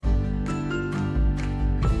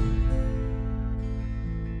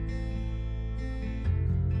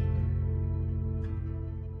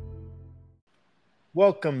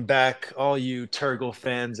Welcome back, all you Turgle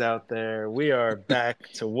fans out there. We are back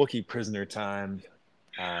to Wookiee Prisoner Time.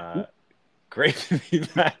 Uh, Great to be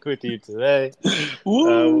back with you today. Uh,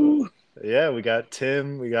 Woo! yeah, we got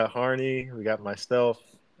Tim, we got Harney, we got myself.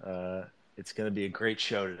 It's going to be a great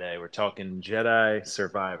show today. We're talking Jedi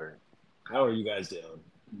Survivor. How are you guys doing?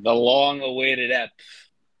 The long-awaited ep.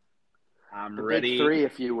 I'm The big ready three,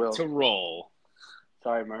 if you will. to roll.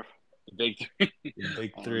 Sorry, Murph. The big three. The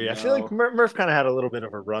big Oh three. I feel like no. Murph kind of had a little bit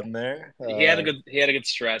of a run there. He had a good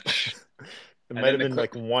stretch. It And might then have the been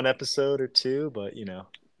cook like one episode or two, but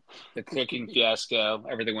the cooking fiasco,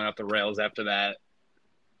 everything went off the rails after that.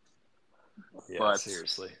 yeah, But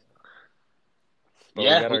seriously. But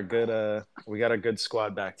yeah, we got a good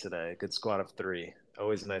squad back today. A good squad of three.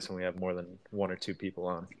 Always nice when we have more than one or two people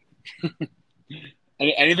on.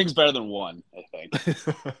 anything's better than one, I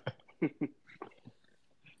think.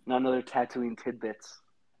 None other Tatooine tidbits.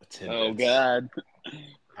 Oh Tidbits. God.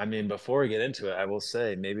 I mean, before we get into it, I will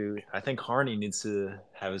say I think Harney needs to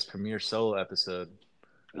have his premiere solo episode.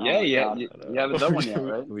 Oh Yeah, my yeah. god. You haven't done one yet,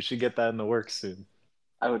 right? We should get that in the works soon.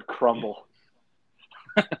 I would crumble.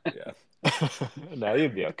 Yeah. No,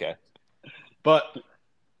 you'd be okay. But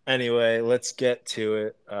anyway, let's get to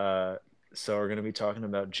it. So we're gonna be talking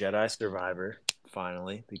about Jedi Survivor.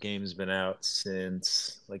 Finally, the game's been out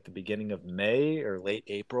since like the beginning of May or late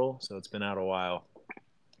April, so it's been out a while.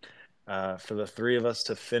 For the three of us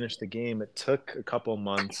to finish the game, it took a couple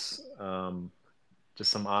months,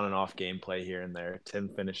 just some on and off gameplay here and there. Tim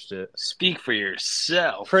finished it Speak for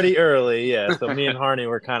yourself. pretty early, yeah. So me and Harney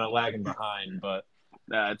were kind of lagging behind, but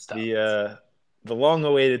It's tough. the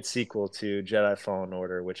long-awaited sequel to Jedi Fallen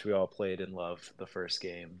Order, which we all played and loved, the first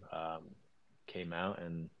game, came out,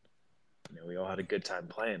 and we all had a good time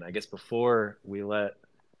playing. I guess before we let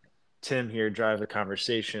Tim here drive the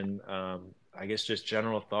conversation, I guess just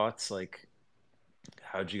general thoughts, like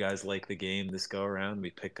how'd you guys like the game this go around? We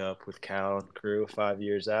pick up with Cal and crew 5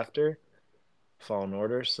 years after Fallen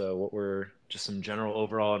Order. So what were just some general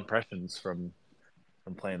overall impressions from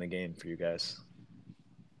playing the game for you guys?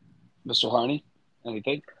 Mr. Harney,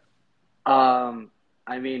 anything?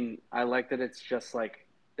 I mean, I like that it's just like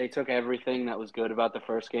they took everything that was good about the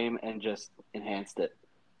first game and just enhanced it.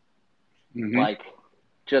 Mm-hmm. Like,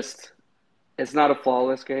 just it's not a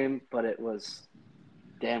flawless game, but it was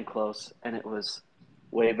damn close, and it was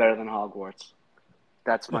way better than Hogwarts.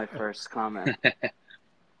 That's my first comment.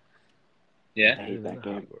 Yeah. I hate that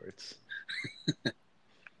game. Hogwarts.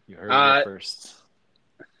 You heard it here Uh, first.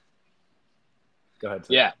 Go ahead,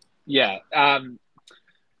 Tim. yeah. Yeah.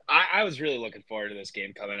 I was really looking forward to this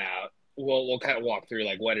game coming out. We'll kind of walk through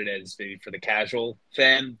like what it is maybe for the casual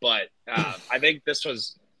fan, but I think this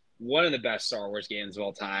was one of the best Star Wars games of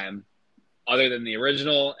all time, other than the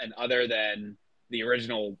original and other than the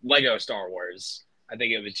original Lego Star Wars. I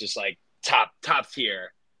think it was just like top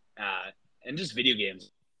tier, and just video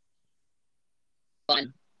games.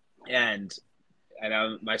 Fun. And I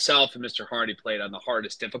know myself and Mr. Hardy played on the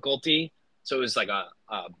hardest difficulty, so it was like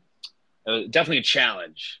it was definitely a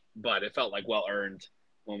challenge, but it felt like well earned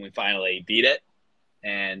when we finally beat it.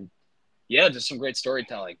 And yeah, just some great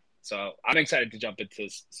storytelling. So I'm excited to jump into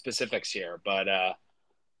specifics here, but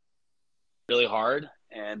really hard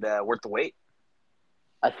and worth the wait.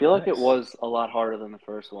 I feel like it Nice. was a lot harder than the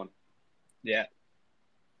first one. Yeah,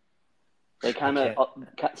 They I kind of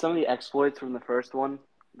can't. some of the exploits from the first one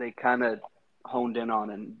they kind of honed in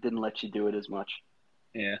on and didn't let you do it as much.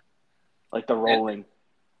 yeah, Like the and, rolling,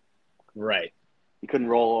 right. you couldn't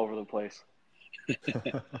roll over the place.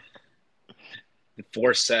 The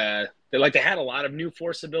Force, they had a lot of new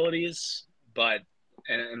Force abilities, but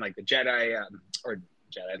and like the Jedi or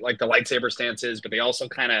Jedi, like the lightsaber stances, but they also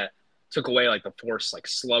kind of took away like the Force like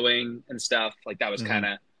slowing and stuff. Like that was Mhm. kind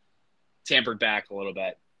of tampered back a little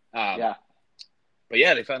bit. Um, Yeah, but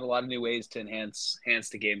yeah, they found a lot of new ways to enhance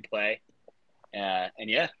the gameplay, and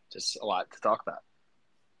yeah, just a lot to talk about.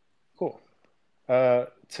 Cool.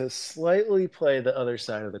 To slightly play the other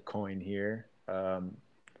side of the coin here,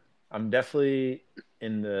 I'm definitely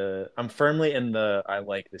I'm firmly in the I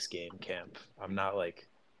like this game camp. I'm not like,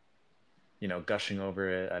 gushing over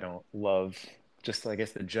it. I don't love just, I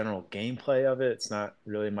guess, the general gameplay of it. It's not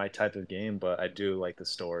really my type of game, but I do like the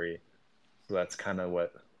story. So that's kind of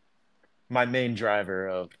what my main driver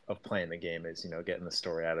of playing the game is, getting the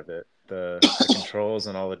story out of it. The controls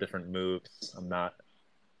and all the different moves. I'm not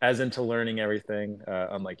as into learning everything.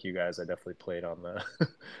 Unlike you guys, I definitely played on the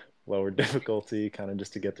lower difficulty, kind of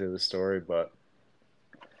just to get through the story. But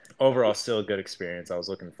overall, still a good experience. I was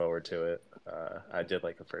looking forward to it. I did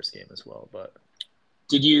like the first game as well, but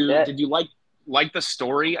Did you yeah. did you like the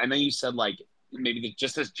story? I know you said like maybe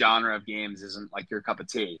just this genre of games isn't like your cup of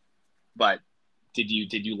tea, but did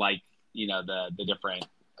you like the different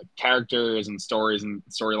characters and stories and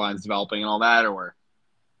storylines developing and all that, or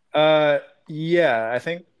Uh, yeah, I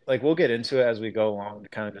think like we'll get into it as we go along,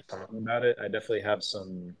 kind of just talking about it. I definitely have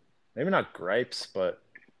some, maybe not gripes, but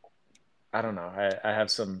I don't know. I have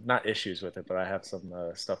some not issues with it, but I have some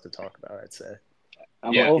stuff to talk about, I'd say.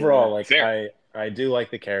 I'm But yeah, with you overall, there. like fair. I do like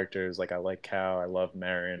the characters. Like I like Cal, I love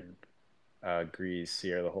Marin, Grease,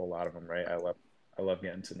 Sierra, the whole lot of them, right? I love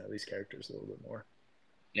getting to know these characters a little bit more.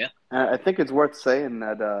 Yeah, I think it's worth saying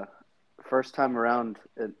that first time around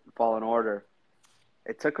in Fallen Order,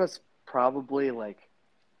 it took us probably like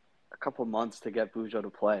a couple months to get Bujo to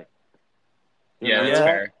play. You yeah, remember that's Yeah,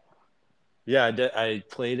 that? fair. yeah, I did. I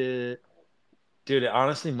played it, dude. It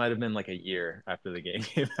honestly might have been like a year after the game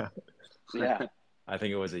came out. Yeah. I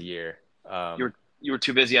think it was a year. You were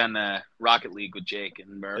too busy on Rocket League with Jake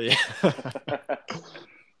and Murph. Yeah.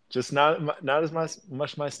 Just not as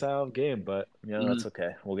much my style of game, but Mhm. that's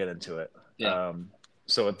okay. We'll get into it. Yeah,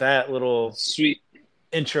 So with that little sweet.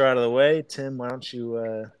 intro out of the way, Tim, why don't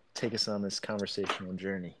you take us on this conversational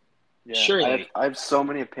journey? Yeah. Surely, I have so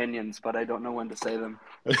many opinions, but I don't know when to say them.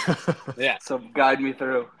 yeah. So guide me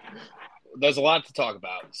through. There's a lot to talk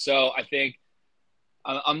about. So I think,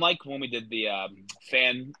 unlike when we did the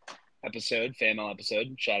fan mail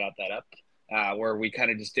episode, shout out that up, where we kind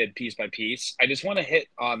of just did piece by piece. I just want to hit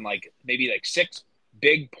on like maybe like six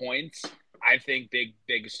big points. I think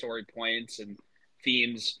big story points and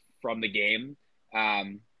themes from the game.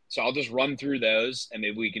 So I'll just run through those, and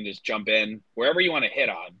maybe we can just jump in wherever you want to hit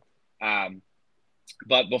on.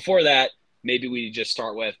 But before that, maybe we just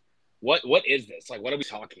start with what is this? Like, what are we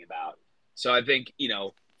talking about? So I think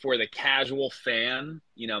for the casual fan,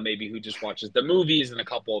 maybe who just watches the movies and a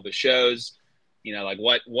couple of the shows, like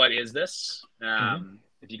what is this? Mhm.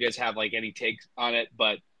 If you guys have like any takes on it,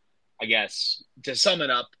 but I guess to sum it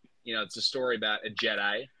up, it's a story about a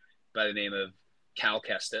Jedi by the name of Cal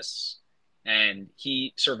Kestis, and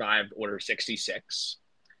he survived Order 66,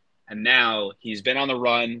 and now he's been on the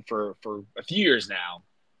run for a few years now.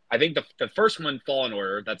 I think the first one, Fallen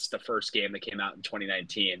Order, that's the first game that came out in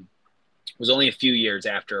 2019, was only a few years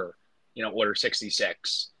after Order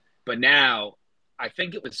 66. But now I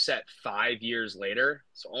think it was set 5 years later,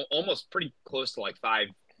 so almost pretty close to like 5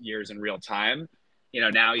 years in real time.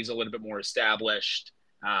 Now he's a little bit more established.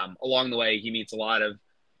 Along the way, he meets a lot of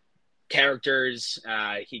characters.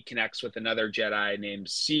 He connects with another Jedi named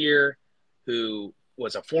Seer, who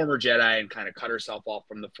was a former Jedi and kind of cut herself off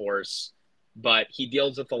from the Force. But he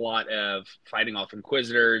deals with a lot of fighting off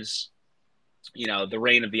Inquisitors, the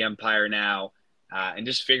reign of the Empire now, and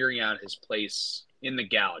just figuring out his place in the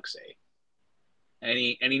galaxy.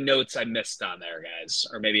 Any notes I missed on there, guys,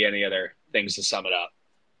 or maybe any other things to sum it up?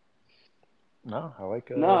 No, I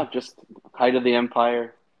like No, just height of the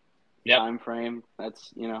empire, Yep, time frame.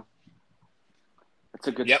 That's it's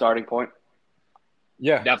a good yep, starting point.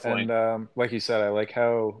 yeah, definitely. and like you said, I like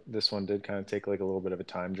how this one did kind of take like a little bit of a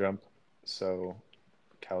time jump. So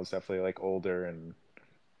Cal's definitely like older, and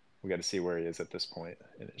we got to see where he is at this point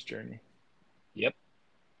in his journey. Yep,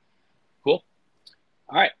 cool.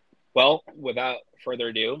 All right. Well, without further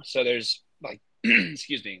ado, so there's like,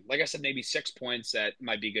 excuse me, like I said, maybe 6 points that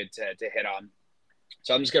might be good to hit on.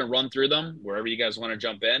 So I'm just going to run through them. Wherever you guys want to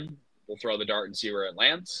jump in, we'll throw the dart and see where it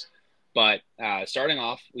lands. But starting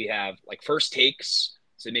off, we have like first takes.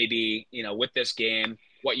 So maybe, with this game,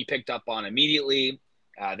 what you picked up on immediately,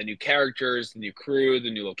 the new characters, the new crew,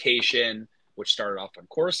 the new location, which started off on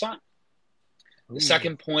Coruscant. The Ooh.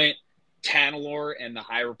 second point, Tanalorr and the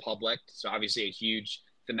High Republic. So obviously a huge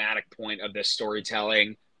thematic point of this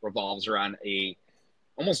storytelling revolves around a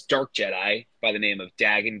almost dark Jedi by the name of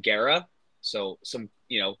Dagan Gera. So some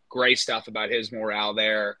gray stuff about his morale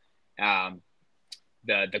there. Um,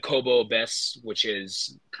 the Kobo Abyss, which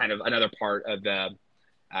is kind of another part of the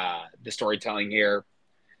storytelling here.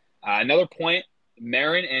 Another point,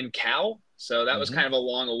 Marin and Cal. So that was Hmm. kind of a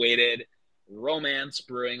long-awaited romance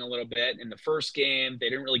brewing a little bit in the first game. They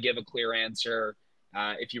didn't really give a clear answer.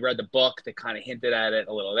 If you read the book, they kind of hinted at it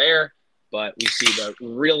a little there, but we see the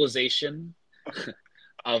realization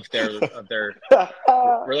of their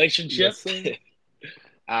relationship. Yes, sir.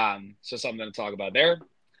 So something to talk about there.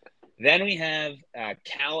 Then we have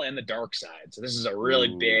Cal and the dark side. So this is a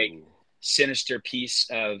really big, Ooh. sinister piece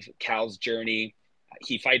of Cal's journey.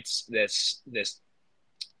 He fights this.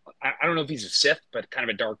 I don't know if he's a Sith, but kind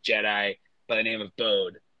of a dark Jedi by the name of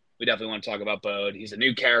Bode. We definitely want to talk about Bode. He's a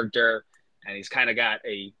new character, and he's kind of got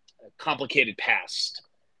a complicated past.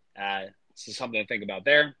 So something to think about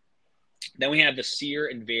there. Then we have the Seer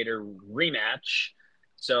Invader rematch.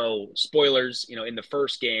 So spoilers, in the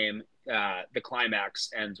first game, the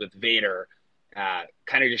climax ends with Vader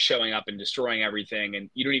kind of just showing up and destroying everything, and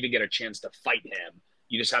you don't even get a chance to fight him.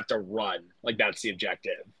 You just have to run. Like that's the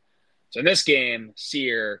objective. So in this game,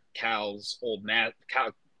 Seer, Cal's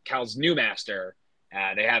new master,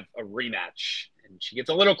 they have a rematch, and she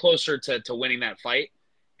gets a little closer to winning that fight.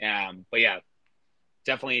 But yeah,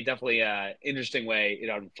 definitely interesting way it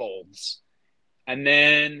unfolds. And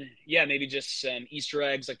then, yeah, maybe just some Easter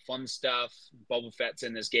eggs, like fun stuff. Boba Fett's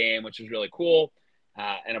in this game, which is really cool,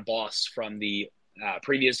 and a boss from the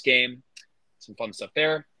previous game. Some fun stuff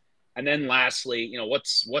there. And then lastly,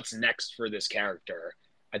 what's next for this character?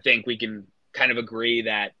 I think we can kind of agree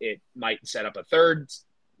that it might set up a third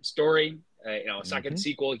story, a second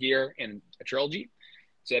sequel here in a trilogy.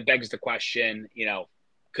 So it begs the question,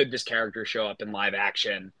 could this character show up in live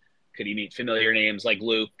action? Could he meet familiar names like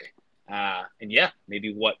Luke? And yeah,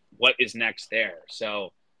 maybe what is next there?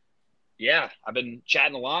 So yeah, I've been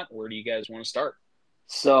chatting a lot. Where do you guys want to start?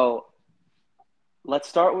 So let's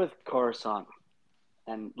start with Coruscant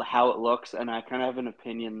and how it looks, and I kind of have an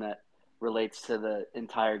opinion that relates to the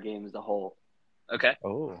entire game as a whole. Okay.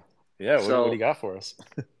 Oh, yeah. What do you got for us?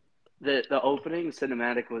 The opening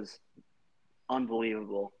cinematic was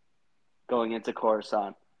unbelievable going into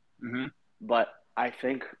Coruscant. Mm-hmm. But I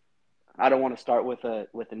think I don't want to start with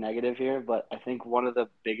a negative here, but I think one of the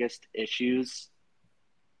biggest issues,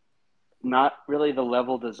 not really the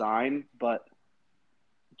level design, but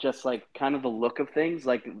just like kind of the look of things.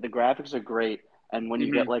 Like the graphics are great, and when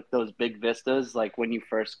you get like those big vistas, like when you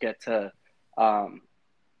first get to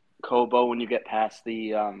Kobo, when you get past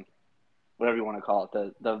the whatever you want to call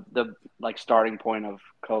it, the like starting point of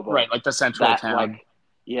Kobo, Right, like the central that town, like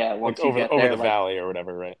yeah, once like you get over there, the like valley or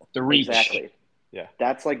whatever, right? the reach. exactly, Yeah,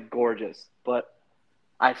 that's like gorgeous. But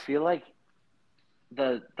I feel like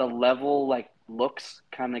the level like looks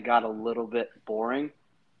kind of got a little bit boring,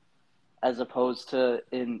 as opposed to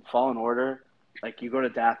in Fallen Order, like you go to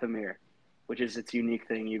Dathomir, which is its unique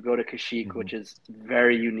thing. You go to Kashyyyk, which is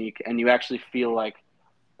very unique, and you actually feel like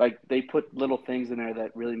they put little things in there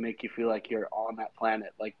that really make you feel like you're on that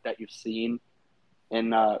planet, like that you've seen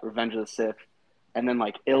in Revenge of the Sith. And then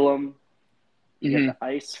like Ilum, you get the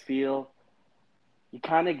ice feel. You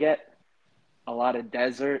kind of get a lot of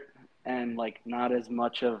desert and like not as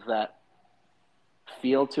much of that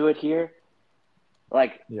feel to it here.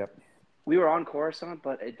 Like yep. we were on Coruscant,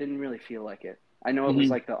 but it didn't really feel like it. I know it was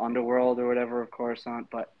like the underworld or whatever of Coruscant,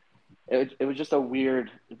 but it was just a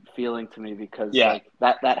weird feeling to me because like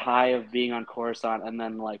that high of being on Coruscant, and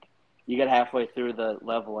then like you get halfway through the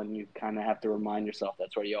level and you kind of have to remind yourself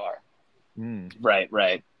that's where you are. Right. You know what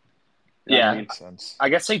I Yeah, mean? Makes sense. I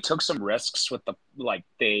guess they took some risks with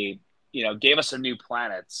they gave us some new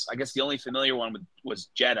planets. I guess the only familiar one was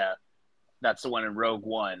Jeddah. That's the one in Rogue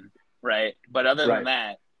One, right? But other than Right.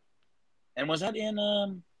 that, and was that in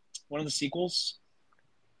one of the sequels?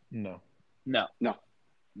 No. No.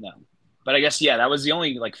 But I guess that was the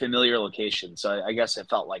only like familiar location. So I guess it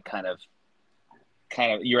felt like kind of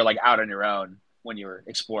you were like out on your own when you were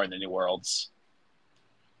exploring the new worlds.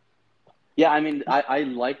 Yeah, I mean, I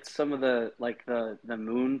liked some of the like the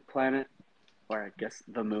moon planet, or I guess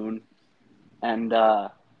the moon, and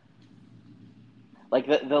like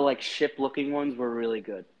the like ship looking ones were really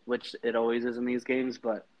good, which it always is in these games.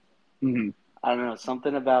 But I don't know,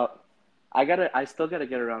 something about I still gotta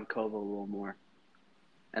get around Kobo a little more,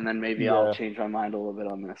 and then maybe I'll Yeah. change my mind a little bit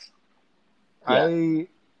on this. I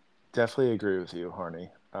definitely agree with you, Harney.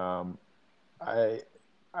 I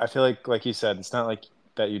feel like you said, it's not like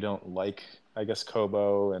that you don't like, I guess,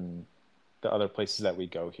 Kobo and the other places that we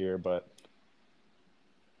go here, but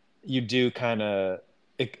you do kind of.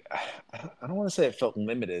 I don't want to say it felt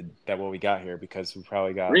limited that what we got here, because we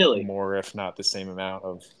probably got Really? more, if not the same amount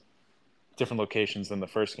of different locations than the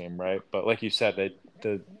first game, right? But like you said, that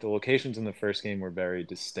the locations in the first game were very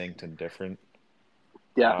distinct and different.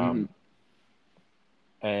 Yeah.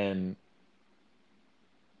 And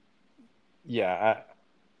yeah,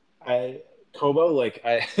 I Kobo, like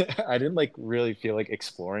I I didn't like really feel like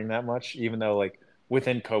exploring that much, even though like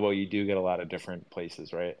within Kobo you do get a lot of different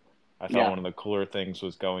places, right? I thought Yeah. one of the cooler things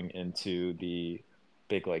was going into the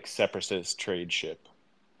big like separatist trade ship.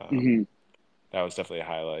 That was definitely a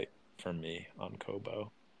highlight for me on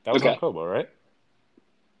Kobo. That was on Okay. Kobo, right?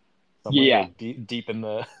 Somewhere Yeah. like deep in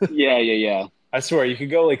the. Yeah. I swear you could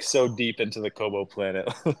go like so deep into the Kobo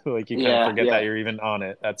planet, like you kind of Yeah. forget that you're even on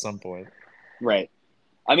it at some point. Right.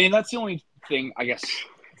 I mean, that's the only thing, I guess,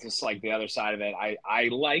 just like the other side of it. I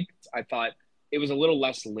thought it was a little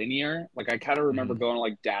less linear. Like I kind of remember going to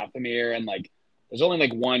like Dathomir, and like there's only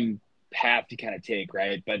like one path you kind of take,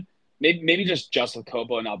 right? But maybe just with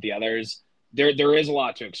Kobo and not the others. There is a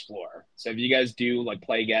lot to explore. So if you guys do like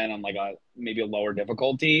play again on like a maybe a lower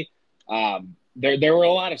difficulty, there were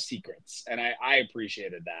a lot of secrets, and I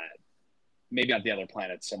appreciated that. Maybe not the other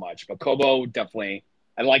planets so much, but Kobo definitely.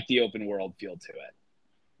 I like the open world feel to it.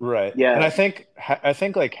 Right. And Yeah, I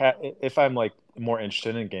think like if I'm like more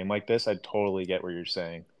interested in a game like this, I totally get what you're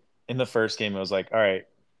saying. In the first game, it was like, all right,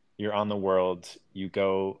 you're on the world, you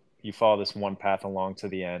follow this one path along to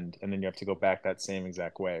the end, and then you have to go back that same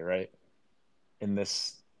exact way, right? In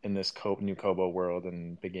this new Kobo world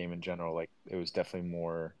and the game in general, like it was definitely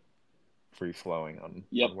more free flowing on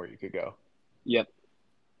Yep. where you could go. Yep.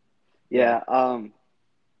 Yeah. yeah.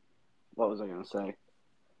 What was I gonna say?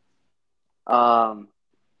 Um,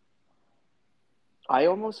 I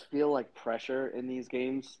almost feel like pressure in these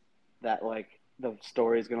games that like the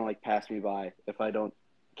story is gonna like pass me by if I don't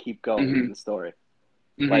keep going in Hmm. the story.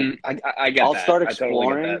 Like Hmm. I get I'll that. start I totally get that.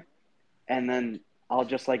 exploring and then I'll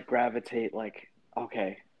just like gravitate like,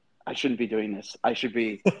 okay, I shouldn't be doing this. I should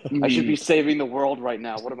Hmm. be saving the world right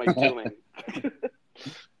now. What am I doing?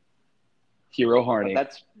 Hero But Harney.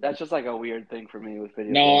 that's just like a weird thing for me with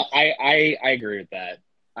video No, games. I agree with that.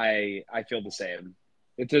 I feel the same.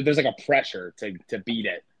 There's like a pressure to beat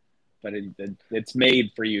it, but it's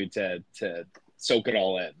made for you to soak it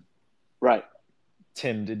all in. Right.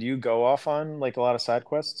 Tim, did you go off on like a lot of side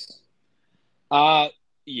quests Uh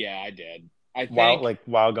yeah, I did. I while think like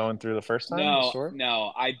while going through the first time the no, story?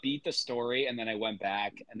 no. I beat the story and then I went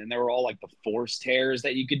back and then there were all like the force tears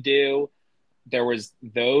that you could do. There was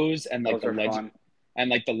those and like Those are fun.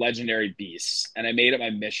 the legendary beasts. And I made it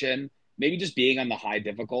my mission. Maybe just being on the high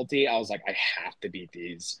difficulty, I was like, I have to beat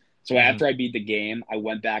these. So Hmm. after I beat the game, I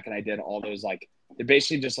went back and I did all those like they're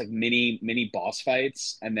basically just like mini boss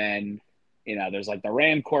fights. And then, there's like the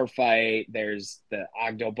Rancor fight, there's the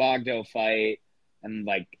Ogdo Bogdo fight, and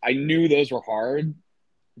like I knew those were hard,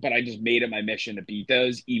 but I just made it my mission to beat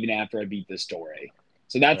those even after I beat the story.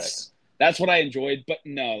 So Right. that's what I enjoyed. But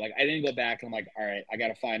no, like I didn't go back and I'm like, all right, I got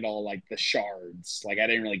to find all like the shards. Like I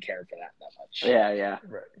didn't really care for that much. Yeah, yeah.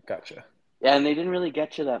 Right. Gotcha. Yeah, and they didn't really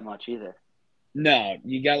get you that much either. No,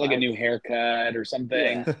 you got like a Like, new haircut or yeah.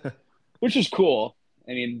 something, which is cool.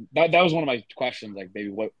 I mean, that was one of my questions. Like maybe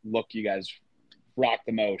what look you guys rock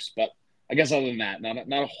the most, but I guess other than that,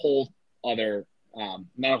 not a whole other,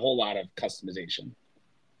 not a whole lot of customization.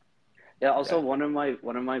 Yeah, Yeah. also one of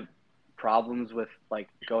my problems with like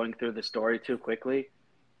going through the story too quickly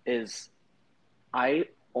is I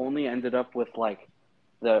only ended up with like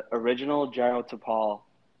the original Gyro Tapal,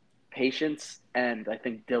 patience, and I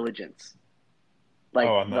think diligence, Oh, like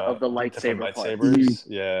on of the the different lightsaber parts. Mhm. lightsabers.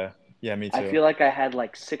 Yeah. Yeah, me I too. feel like I had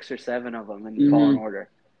like 6 or 7 of them in Fallen Hmm. Order,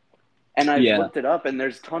 and I've Yeah, looked it up, and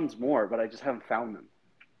there's tons more, but I just haven't found them.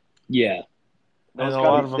 yeah, And Those a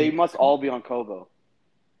lot of they them, must all be on Kobo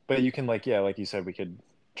but you can like yeah, like you said, we could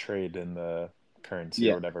trade in the currency or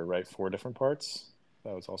yeah. whatever, right? 4 different parts.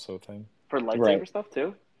 That was also a thing. for Right. lightsaber stuff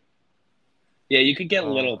too. Yeah, you could get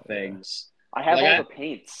little Yeah. things. I have Like all the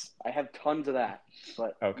paints. I have tons of that,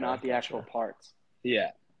 but Okay, not the actual gotcha. parts.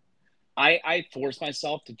 yeah. I forced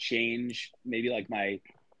myself to change maybe like my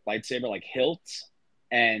lightsaber like hilt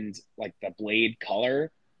and like the blade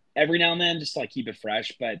color every now and then just to like keep it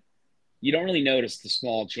fresh, but you don't really notice the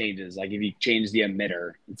small changes. Like if you change the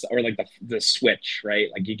emitter, or like the switch,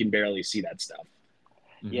 right? Like you can barely see that stuff.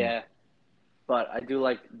 Hmm. Yeah, but I do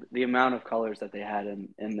like the amount of colors that they had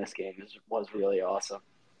in this game was really awesome.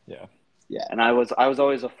 Yeah. Yeah. And I was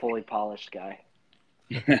always a fully polished guy.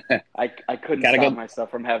 I couldn't gotta stop go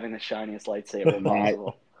myself from having the shiniest lightsaber nah,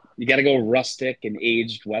 possible. you gotta go rustic and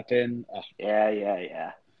aged weapon. Oh, Yeah, yeah,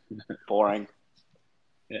 yeah. Boring.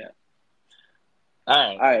 yeah. All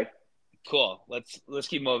right. All right. Cool. Let's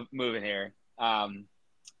keep moving here.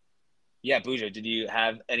 Yeah, Bujo, did you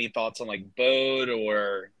have any thoughts on like Bode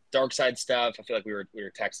or dark side stuff? I feel like we were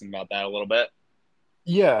texting about that a little bit.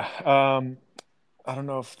 Yeah. I don't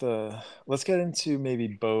know if let's get into maybe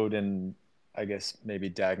Bode and I guess maybe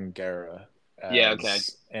Dag and Gera Yeah, okay.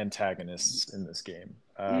 as antagonists in this game.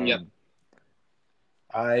 Yep.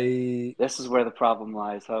 I This is where the problem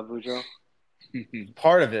lies, huh, Bujo?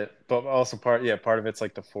 part of it, but also part of it's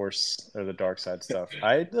like the Force or the dark side stuff.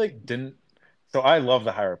 I like didn't. So I love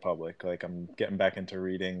the High Republic. Like I'm getting back into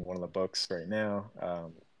reading one of the books right now,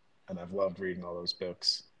 and I've loved reading all those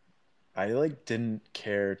books. I like didn't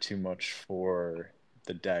care too much for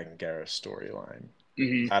the Dag Garrus storyline.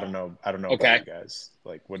 Hmm. I don't know. I don't know about Okay. you guys.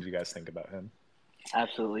 Like, what do you guys think about him?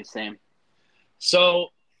 Absolutely same. So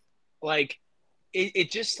like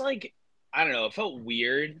it just like I don't know, it felt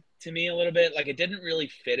weird to me a little bit. Like it didn't really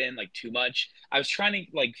fit in like too much. I was trying to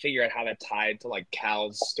like figure out how that tied to like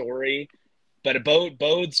Cal's story, but a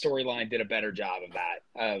Bode's storyline did a better job of that,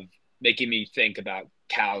 of making me think about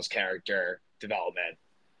Cal's character development.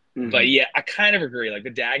 But Mm-hmm. yeah, I kind of agree. Like the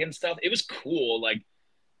Dagon stuff, it was cool, like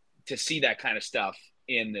to see that kind of stuff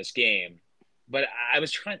in this game. But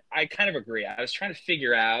I kind of agree. I was trying to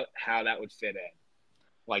figure out how that would fit in.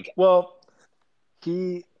 Like, Well,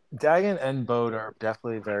 he Dagon and Bode are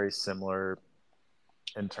definitely very similar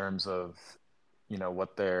in terms of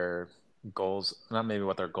what their goals, not maybe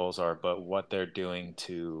what their goals are, but what they're doing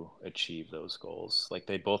to achieve those goals. Like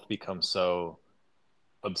they both become so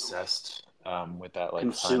obsessed with that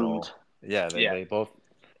like Consumed. final. Yeah, yeah,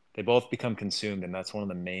 they both become consumed, and that's one of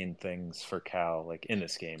the main things for Cal, like in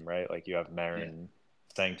this game, right? Like you have yeah, Marin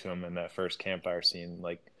saying to him in that first campfire scene,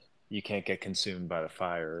 like you can't get consumed by the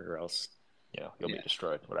fire, or else you'll be yeah.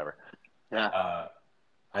 destroyed, whatever. Yeah. uh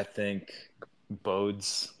I think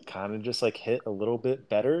Bode's kind of just like hit a little bit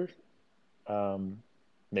better. um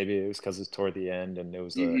Maybe it was because it's toward the end and it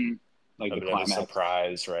was Mm-hmm. Like a the bit of a climax.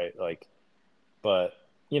 surprise, right? Like, but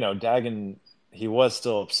Dagon, he was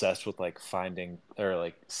still obsessed with like finding or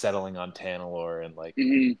like settling on Tanalor, and like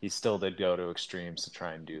Mm-hmm. he still did go to extremes to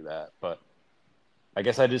try and do that. But I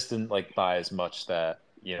guess I just didn't like buy as much that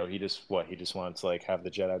he just wanted to like have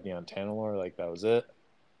the Jedi be on Tanalor, like that was it.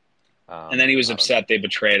 And then he was I don't know. upset they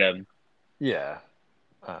betrayed him. Yeah.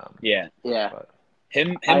 um Yeah, Yeah. but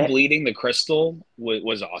him I bleeding the crystal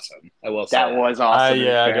was awesome. I will say That that. was awesome, to be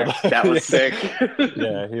yeah, I fair. That was get sick.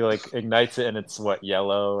 yeah, he like ignites it and it's what,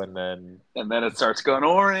 yellow, and then And then it starts going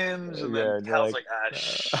orange, and yeah, then and you're Cal's like like, ah,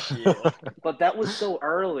 shit. But that was so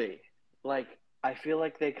early. Like, I feel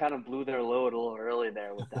like they kind of blew their load a little early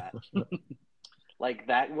there with that. Like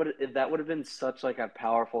that would have been such like a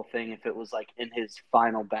powerful thing if it was like in his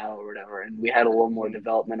final battle or whatever, and we had a little more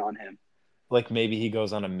development on him. like maybe he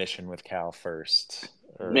goes on a mission with Cal first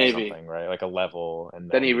or Maybe something, right? Like a level,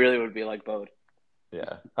 and then he then really would be like Bode.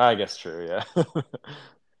 yeah, I guess true. Yeah.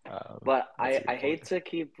 But That's I a I good point. hate to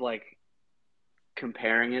keep like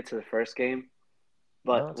comparing it to the first game,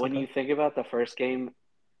 No, but it's when okay. you think about the first game,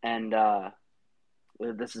 and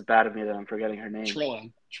this is bad of me that I'm forgetting her name,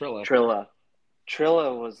 Trilla. Trilla.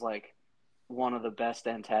 Trilla was like one of the best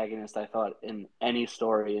antagonists I thought in any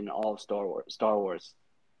story in all of Star Wars. Star Wars.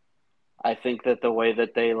 I think that the way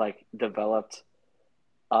that they like developed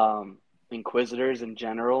um, Inquisitors in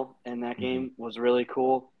general in that Hmm. game was really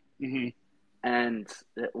cool. Mm-hmm. And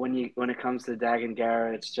when it comes to Dagon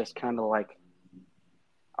Gera, it's just kind of like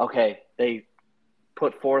okay, they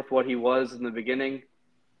put forth what he was in the beginning,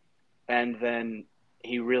 and then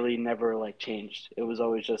he really never like changed. It was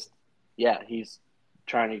always just yeah, he's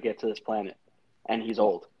trying to get to this planet, and he's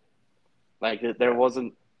old. Like there Yeah.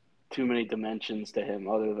 wasn't too many dimensions to him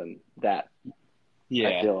other than that. I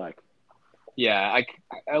Yeah, feel like yeah.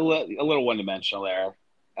 A little one dimensional there.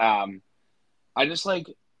 Um, I just like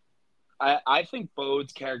I think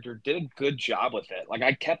Bode's character did a good job with it. Like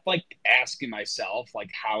I kept like asking myself,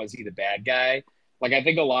 like, how is he the bad guy? Like I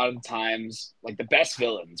think a lot of the times, like the best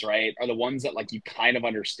villains, right, are the ones that like you kind of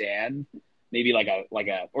understand, maybe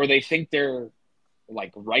or they think they're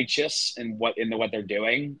like righteous in what they're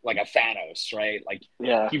doing, like a Thanos, right? Like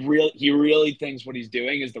yeah, he really thinks what he's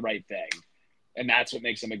doing is the right thing, and that's what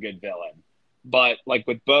makes him a good villain. But like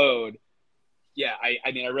with Bode, yeah,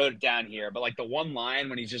 I mean I wrote it down here, but like the one line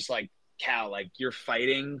when he's just like, Cal, like you're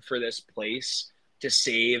fighting for this place to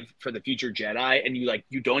save for the future Jedi, and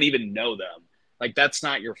you don't even know them. Like that's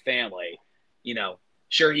not your family. You know,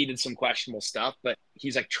 sure he did some questionable stuff, but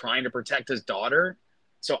he's like trying to protect his daughter.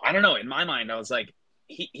 So I don't know. In my mind, I was like,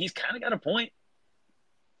 he's kind of got a point.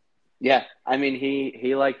 yeah. I mean,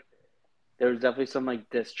 he like there was definitely some like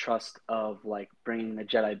distrust of like bringing the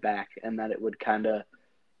Jedi back, and that it would kind of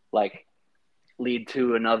like lead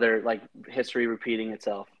to another like history repeating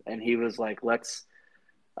itself. And he was like, "Let's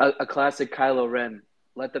a classic Kylo Ren,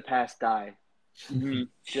 let the past die. Mm-hmm.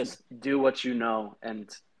 Just do what you know and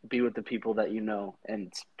be with the people that you know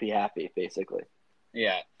and be happy." Basically,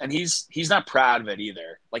 Yeah, and he's not proud of it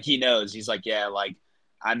either. Like he knows he's like, yeah, like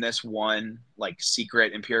I'm this one like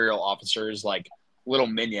secret Imperial officer's like little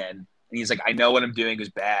minion, and he's like, I know what I'm doing is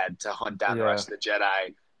bad to hunt down the Yeah. rest of the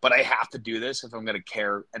Jedi, but I have to do this if I'm gonna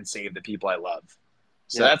care and save the people I love.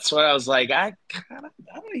 So yep, that's what I was like. I don't know,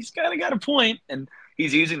 he's kind of got a point, and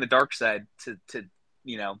he's using the dark side to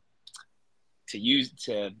you know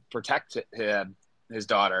to protect his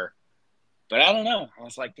daughter. But I don't know. I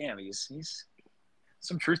was like, damn, he's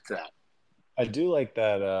some truth to that. I do like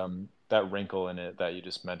that wrinkle in it that you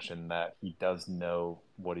just mentioned, that he does know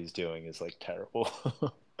what he's doing is like terrible.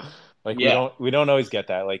 Like Yeah. we don't always get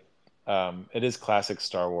that. Like it is classic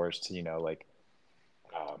Star Wars to,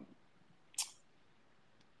 um,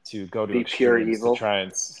 to go to Be pure extremes to evil. try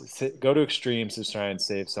and go to extremes to try and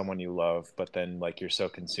save someone you love, but then like you're so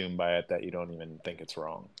consumed by it that you don't even think it's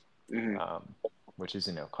wrong. Hmm. Um, which is,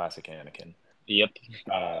 classic Anakin. Yep.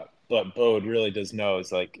 But Bode really does know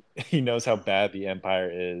is like he knows how bad the Empire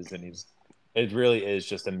is, and it really is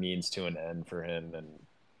just a means to an end for him, and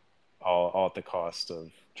all at the cost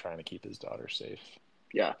of trying to keep his daughter safe.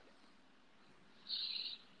 Yeah.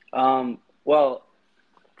 Well,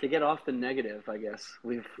 to get off the negative, I guess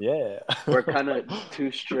Yeah. we're kind of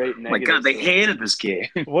two straight Oh my God, negatives they today. hated this game.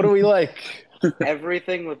 What do we like?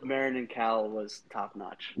 Everything with Marin and Cal was top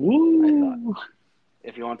notch. I thought. Woo!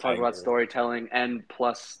 If you want to I talk about agree. storytelling, and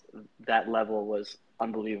plus that level was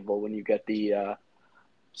unbelievable when you get Smoochy,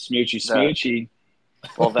 the smoochy.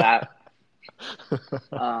 well that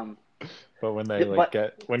um But when they but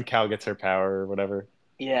when Cal gets her power or whatever,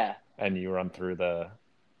 yeah, and you run through the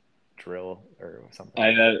drill or something.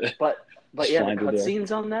 I know. but Just yeah, the flying through there.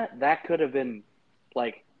 cutscenes on that could have been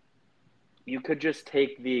like you could just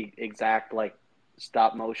take the exact like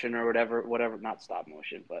stop motion or whatever, not stop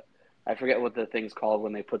motion, but I forget what the thing's called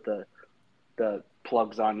when they put the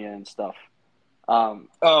plugs on you and stuff. Um,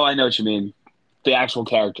 Oh, I know what you mean. The actual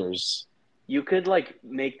characters. you could like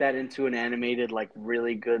make that into an animated, like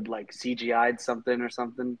really good, like CGI'd something or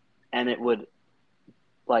something, and it would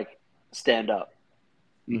like stand up.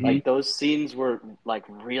 Mm-hmm. Like those scenes were like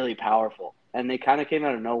really powerful, and they kind of came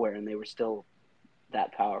out of nowhere, and they were still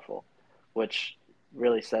that powerful, which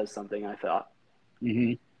really says something. I thought.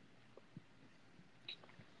 Mm-hmm.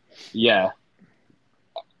 Yeah.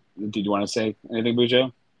 Did you want to say anything,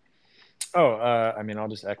 Bujo? Oh, I mean, I'll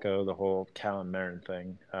just echo the whole Cal and Marin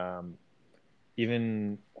thing.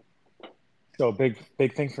 Even so, big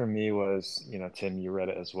thing for me was, Tim, you read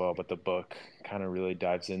it as well, but the book kind of really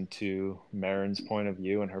dives into Marin's point of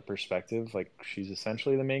view and her perspective. Like she's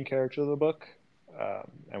essentially the main character of the book,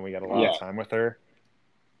 and we got a lot Yeah. of time with her.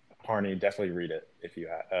 Harney, definitely read it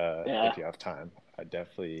Yeah, if you have time.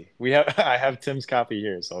 I have Tim's copy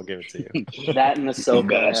here, so I'll give it to you. that and You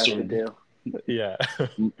Ahsoka I have to bastard. do. Yeah.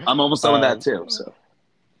 I'm almost done with that um, too. So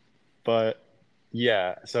but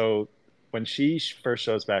yeah, so when she first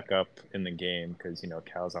shows back up in the game, because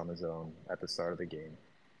Cal's on his own at the start of the game,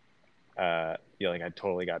 like I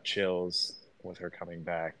totally got chills with her coming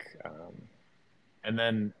back. And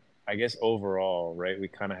then I guess overall, right, we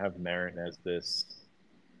kind of have Marin as this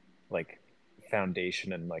like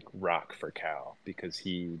foundation and like rock for Cal because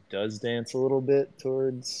he does dance a little bit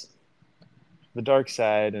towards the dark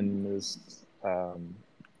side and is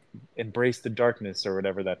embrace the darkness or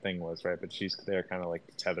whatever that thing was, right? But she's there kind of like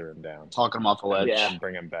to tether him down talking him off the Yeah, ledge. and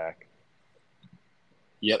bring him back.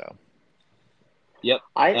 Yep. So Yep.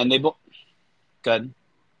 I And they both. Good.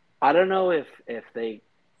 I don't know if they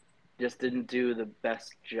just didn't do the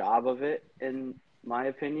best job of it, in my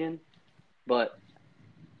opinion, but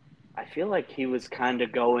I feel like he was kind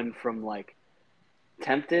of going from like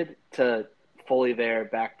tempted to fully there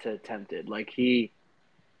back to tempted. Like he's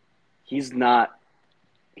not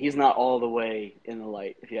he's not all the way in the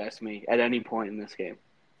light, if you ask me, at any point in this game.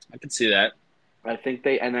 I can see that. I think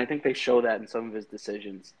they show that in some of his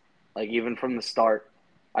decisions. Like even from the start,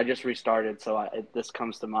 I just restarted, so this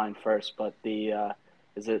comes to mind first. But the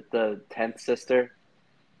is it the 10th sister?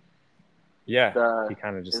 yeah, The he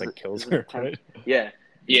kind of just like kills is it the her, 10th? right? Yeah,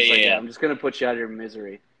 he's Yeah. just Yeah. like, yeah, Yeah. I'm just gonna put you out of your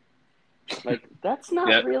misery. Like that's not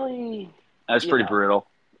Yep. really, That's you pretty know, brutal.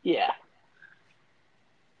 yeah,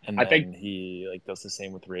 And I think. then he like does the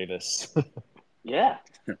same with Ravis. yeah.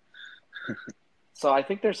 So I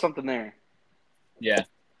think there's something there. Yeah.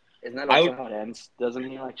 Isn't that I also would. how it ends? Doesn't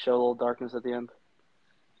he like show a little darkness at the end?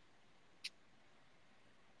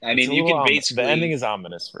 I It's mean, a you little can the ending basically. is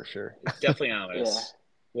ominous for sure. It's definitely Yeah, ominous.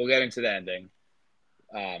 We'll get into the ending.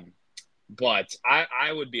 But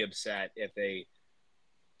I would be upset if they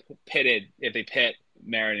pit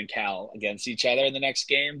Marin and Cal against each other in the next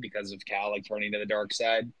game because of Cal like turning to the dark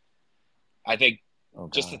side. I think Oh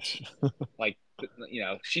just gosh. like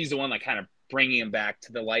she's the one like kind of bringing him back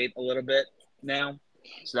to the light a little bit now,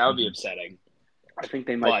 so that would be upsetting. I think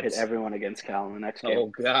they might But pit everyone against Cal in the next game. oh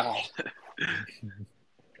god,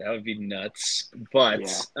 that would be nuts. But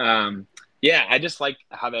Yeah, yeah, I just like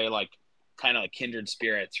how they like kind of like kindred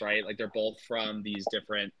spirits, right? Like they're both from these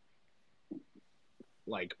different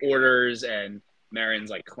like orders and Marin's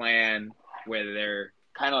like clan where they're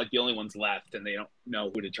kind of like the only ones left and they don't know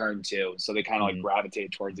who to turn to, so they kind of like Mhm.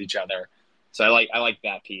 gravitate towards each other. So I like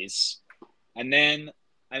that piece. And then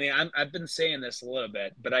I mean I've been saying this a little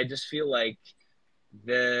bit, but I just feel like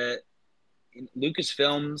the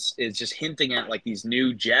Lucasfilms is just hinting at like these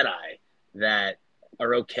new Jedi that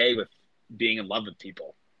are okay with being in love with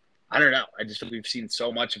people. I don't know. I just feel we've seen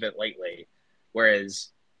so much of it lately, whereas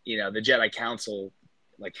the Jedi Council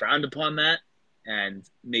like frowned upon that and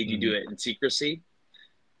made you do it in secrecy.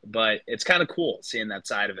 But it's kind of cool seeing that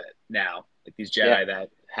side of it now, like these Jedi that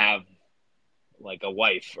have like a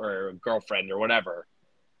wife or a girlfriend or whatever,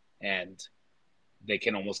 and they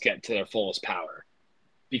can almost get to their fullest power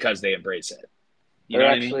because they embrace it. You They're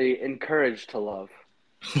know what actually encouraged to love.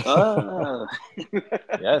 I mean?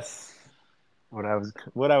 Yes. What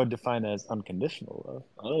I would define as unconditional love.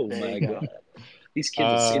 Oh There my you go. god. These kids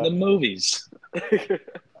have seen the movies.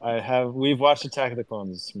 We've watched Attack of the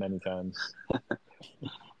Clones many times.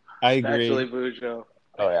 I Especially agree. Bujo.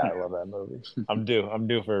 Oh yeah, I love that movie. I'm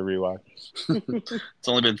due for a rewatch. It's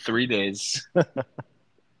only been 3 days.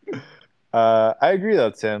 I agree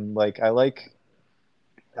though, Tim. Like I like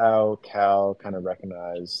how Cal kind of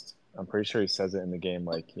recognized. I'm pretty sure he says it in the game.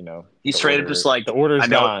 Like He's straight up just like, the order's I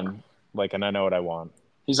know. gone. Like, and I know what I want.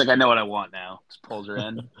 He's like, I know what I want now. Just pulls her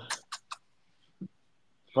in.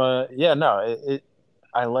 But yeah, no,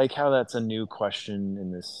 I like how that's a new question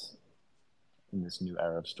in this new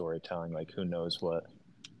era of storytelling. Like, who knows what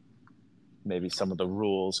maybe some of the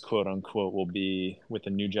rules, quote unquote, will be with the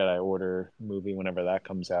new Jedi Order movie whenever that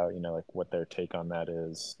comes out. Like what their take on that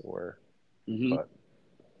is, or. But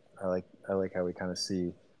I like how we kind of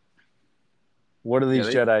see what do these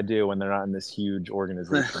Jedi do when they're not in this huge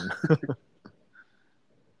organization.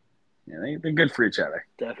 They're good for each other.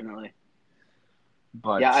 Definitely.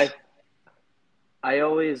 But yeah, I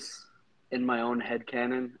always, in my own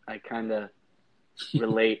headcanon, I kind of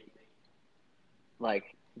relate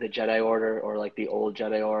like the Jedi Order or like the old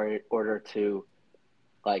Jedi Order to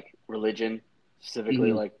like religion,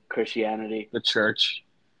 specifically like Christianity, the church.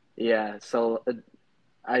 Yeah, so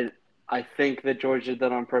I I think that George did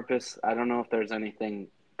that on purpose. I don't know if there's anything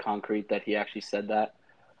concrete that he actually said that,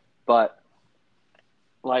 but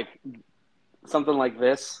like something like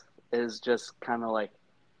this is just kind of like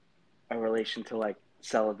a relation to like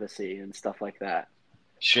celibacy and stuff like that.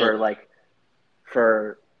 Sure.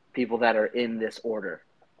 For people that are in this order,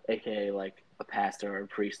 aka like a pastor or a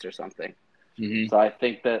priest or something. So I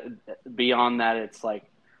think that beyond that, it's like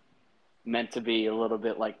meant to be a little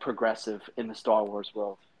bit like progressive in the Star Wars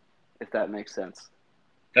world, if that makes sense.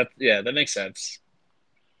 That makes sense.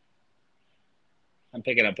 I'm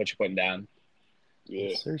picking up what you're putting down.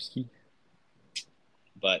 Yeah.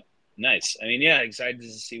 But nice. I mean, yeah, excited to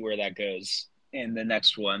see where that goes in the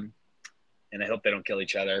next one. And I hope they don't kill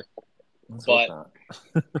each other. But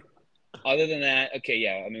other than that, okay,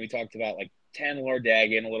 yeah. I mean, we talked about like Tanlor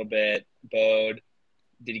Dagan a little bit, Bode.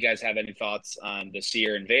 Did you guys have any thoughts on the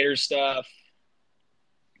Seer and Vader stuff?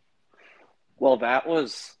 Well, that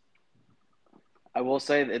was, I will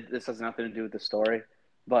say that this has nothing to do with the story,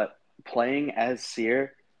 but playing as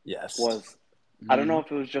Seer was, I don't know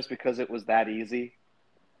if it was just because it was that easy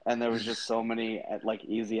and there was just so many like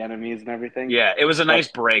easy enemies and everything. Yeah, it was a nice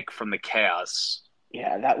break from the chaos.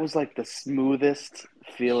 Yeah, that was like the smoothest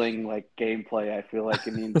feeling like gameplay I feel like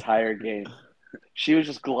in the entire game. She was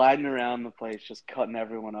just gliding around the place, just cutting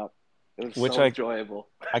everyone up. It was so enjoyable.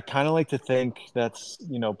 I kind of like to think that's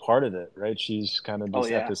part of it, right? She's kind of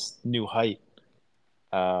just at this new height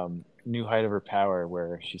of her power,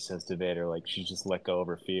 where she says to Vader, like, she just let go of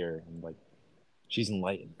her fear and like she's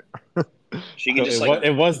enlightened. She can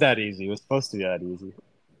it was that easy. It was supposed to be that easy.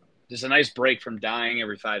 Just a nice break from dying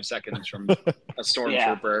every 5 seconds from a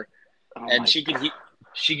stormtrooper, and she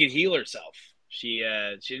could heal herself. She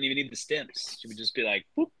didn't even need the stims. She would just be like,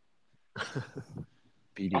 "Whoop."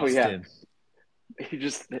 Stim. He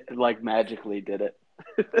just like magically did it.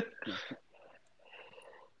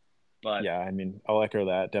 But yeah, I mean, I'll echo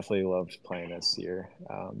that. Definitely loved playing as Seer.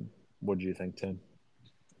 What did you think, Tim?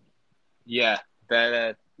 Yeah,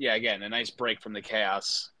 again, a nice break from the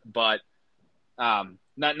chaos, but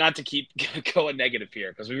not to keep going negative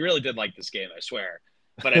here, because we really did like this game, I swear.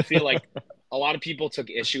 But I feel like a lot of people took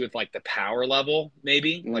issue with like the power level,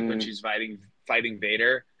 maybe like when she's fighting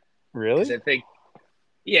Vader. Really? I think,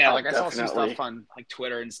 like I saw some stuff on like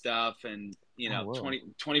Twitter and stuff, and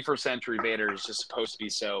 21st century Vader is just supposed to be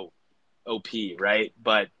so OP, right?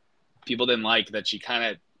 But people didn't like that she kind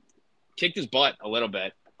of kicked his butt a little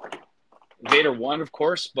bit. Vader won, of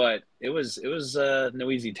course, but it was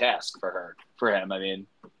no easy task for him. I mean,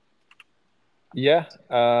 yeah.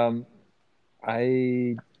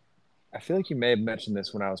 I feel like you may have mentioned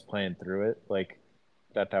this when I was playing through it, like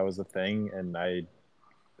that was the thing, and that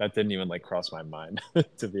didn't even like cross my mind,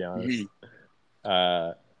 to be honest.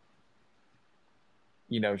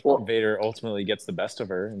 Vader ultimately gets the best of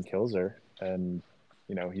her and kills her. and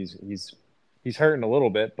he's hurting a little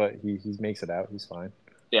bit, but he makes it out. He's fine.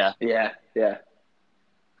 Yeah, Yeah, yeah,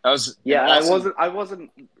 that was an yeah. awesome. I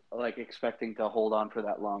wasn't like expecting to hold on for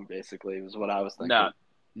that long. Basically, was what I was No,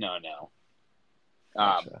 thinking. no.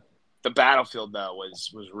 Gotcha. The battlefield though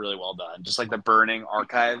was really well done. Just like the burning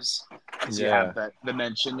archives, because you Yeah. have the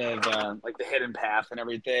mention of like the hidden path and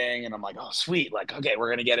everything, and I'm like, oh sweet, like okay, we're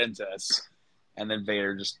gonna get into this, and then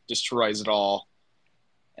Vader just destroys it all,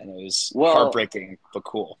 and it was Well, heartbreaking but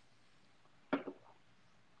cool.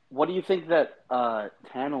 what do you think that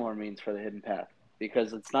Tantalor means for the hidden path?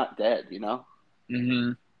 Because it's not dead, you know.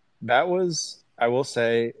 Mm-hmm. That was, I will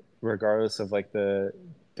say, regardless of like the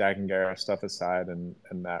Dagengara stuff aside and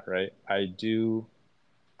that, right? I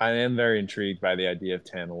am very intrigued by the idea of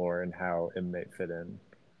Tantalor and how it may fit in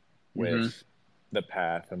Mm-hmm. with the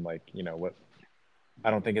path and like, what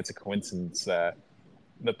I don't think it's a coincidence that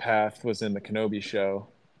the path was in the Kenobi show.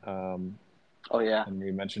 Oh yeah, And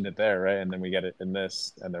we mentioned it there, right? And then we get it in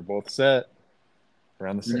this, and they're both set right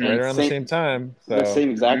and around the same time. the So same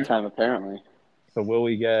exact time apparently. will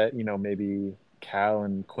we get maybe Cal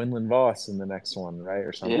and Quinlan Voss in the next one, right,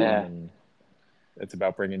 or something? Yeah, And it's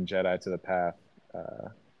about bringing Jedi to the path.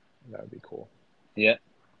 That would be cool. Yeah.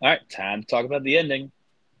 All right, time to talk about the ending.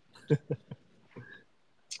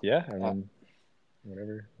 Yeah, I mean,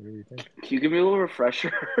 whatever you think. can you give me a little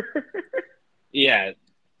refresher? Yeah.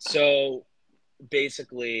 So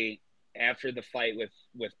basically, after the fight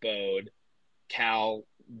with Bode, Cal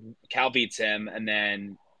Cal beats him, and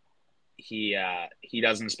then he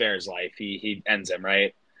doesn't spare his life. He ends him,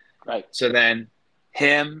 right? Right. So then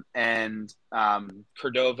him and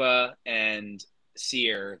Cordova and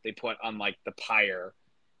Seer they put on like the pyre,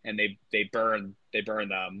 and they burn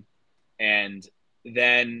them, and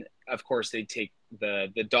then of course they take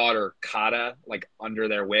the daughter Kata like under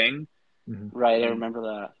their wing, Mm-hmm. Right, I and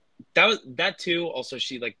remember that. that too. Also,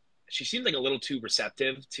 she seemed like a little too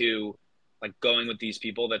receptive to like going with these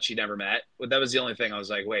people that she never met. But that was the only thing I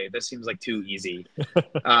was like, wait, this seems like too easy.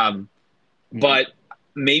 Um, but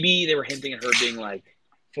maybe they were hinting at her being like,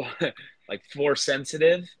 like force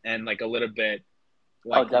sensitive and like a little bit Oh,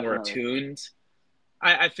 like more definitely. attuned.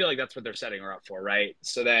 I feel like that's what they're setting her up for, right?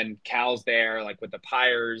 So then Cal's there, like with the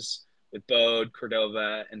pyres, with Bode,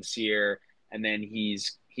 Cordova, and Seer, and then he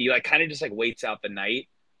like kind of just like waits out the night,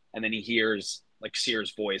 and then he hears like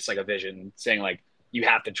Seer's voice, like a vision, saying like, "You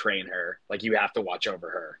have to train her, like you have to watch over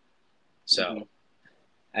her." Mm-hmm. So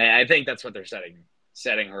I think that's what they're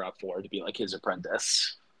setting her up for, to be like his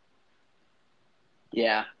apprentice.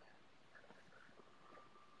 Yeah.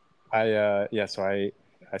 So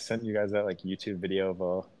I sent you guys that like YouTube video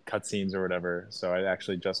of cutscenes or whatever. So I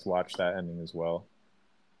actually just watched that ending as well.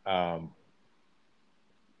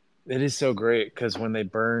 It is so great because when they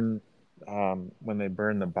burn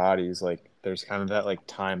the bodies, like there's kind of that like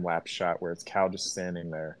time lapse shot where it's Cal just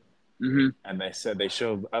standing there, Mm-hmm. and they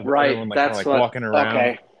showed Right. everyone like kind of That's like what. walking around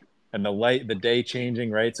Okay. and the day changing,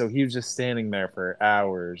 right? So he was just standing there for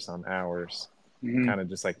hours on hours, Mm-hmm. kind of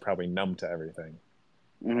just like probably numb to everything.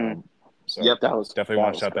 Mm-hmm. So Yep, definitely that want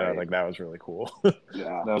to was shout that out. great. Like that was really cool.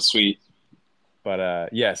 Yeah. that was sweet. But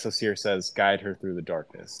yeah, so Seer says, guide her through the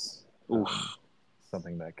darkness. Oof.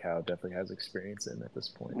 Something that Cal definitely has experience in at this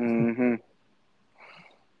point. Mm-hmm.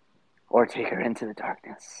 Or take her into the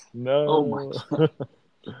darkness. Oh my! No.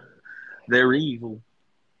 They're evil.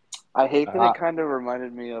 I hate that uh, it kind of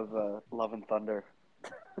reminded me of Love and Thunder.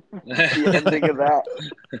 The ending of that.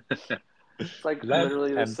 It's like Love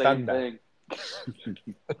literally the and same thunder. thing.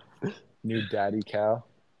 New Daddy Cal.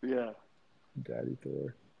 Yeah. Daddy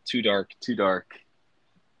Thor. Too dark, too dark.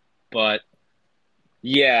 But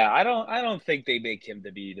yeah, I don't think they make him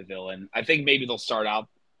to be the villain. I think maybe they'll start out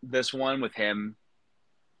this one with him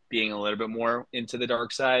being a little bit more into the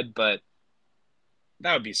dark side, but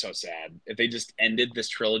that would be so sad if they just ended this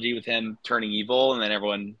trilogy with him turning evil and then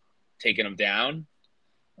everyone taking him down.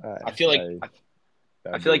 I feel like That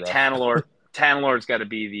I would feel be like rough. Tantalor's got to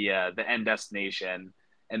be the end destination,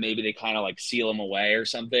 and maybe they kind of like seal him away or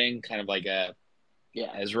something, kind of like a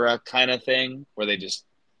Yeah. Ezra kind of thing, where they just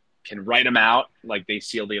can write him out like they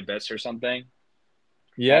seal the abyss or something.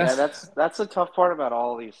 Yeah, Yes. that's the tough part about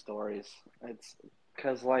all these stories. It's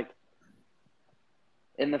because like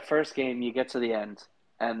in the first game you get to the end,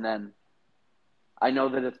 and then I know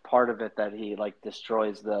that it's part of it that he like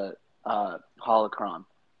destroys the holocron,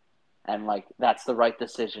 and like that's the right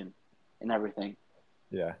decision and everything.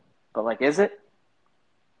 Yeah. But like, is it?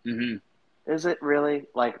 Mm-hmm. Is it really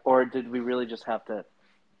like, or did we really just have to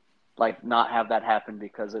like not have that happen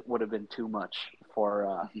because it would have been too much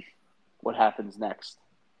for what happens next?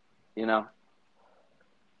 You know.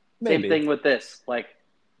 Same Maybe. thing with this. Like,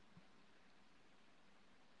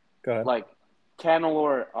 Go ahead. Like,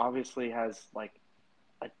 Tanalorr obviously has like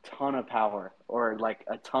a ton of power or like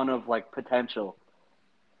a ton of like potential,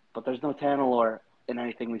 but there's no Tanalorr in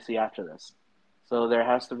anything we see after this. So there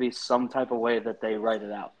has to be some type of way that they write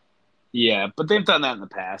it out. Yeah, but they've done that in the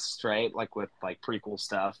past, right? Like with like prequel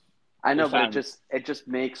stuff. I They know, but it found just it just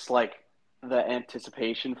makes like the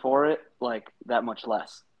anticipation for it like that much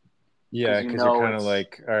less because Yeah, because you're kind of it's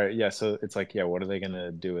like, all right, yeah. So it's like, yeah, what are they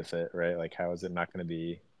gonna do with it, right? Like, how is it not gonna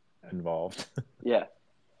be involved? yeah.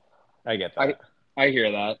 I get I that. I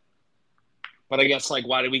hear that. But I guess like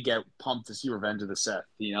why did we get pumped to see Revenge of the Sith?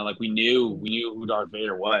 You know, like we knew who Darth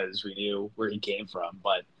Vader was, we knew where he came from,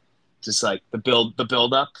 but just like the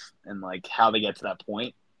build up and like how they get to that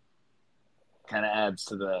point kind of adds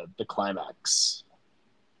to the climax.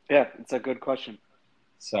 Yeah, it's a good question.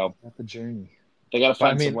 So Not the journey. they got to But I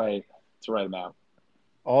find some mean, way to write them out.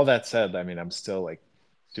 all that said, I mean, I'm still like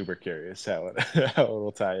super curious how it how it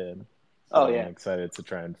will tie in. Oh So I'm yeah. excited to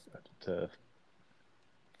try and to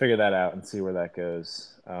figure that out and see where that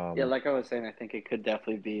goes. Yeah, like I was saying, I think it could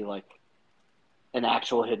definitely be like an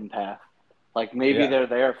actual hidden path. Like maybe Yeah, they're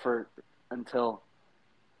there for until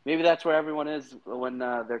maybe that's where everyone is when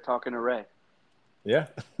they're talking to Ray. yeah.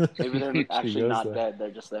 Maybe they're She actually goes not there. dead;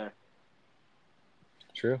 they're just there.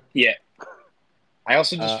 True. Yeah. I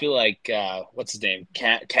also just Uh, feel like what's his name?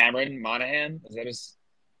 Cameron Monaghan? Is that his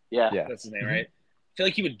Yeah, yeah. that's his name, Mhm. right? I feel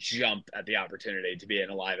like he would jump at the opportunity to be in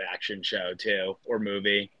a live action show too, or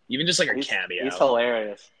movie, even just like a he's cameo.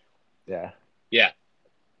 hilarious. Yeah. Yeah,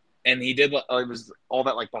 and he did. It was all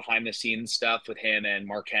that like behind the scenes stuff with him and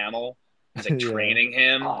Mark Hamill. He's like Yeah. training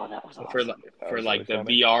him Oh, that was for awesome. That for was really like the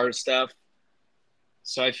funny. VR stuff.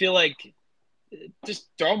 So I feel like just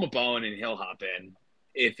throw him a bone and he'll hop in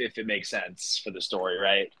if it makes sense for the story,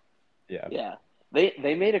 right? Yeah. Yeah,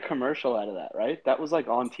 they made a commercial out of that, right? That was like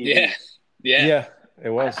on Yeah, TV. yeah. Yeah, it I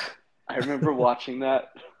was. I remember watching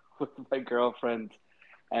that with my girlfriend,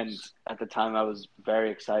 and at the time I was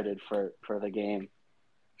very excited for the game,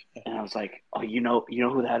 and I was like, "Oh, you know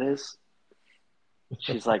who that is?"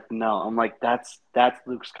 She's like, "No." I'm like, "That's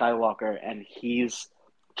Luke Skywalker, and he's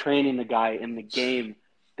training the guy in the game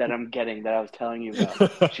that I'm getting that I was telling you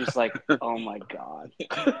about." She's like, "Oh my god."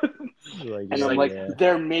 Like, And She's I'm yeah, like, like, yeah.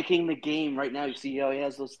 they're making the game right now. You see how he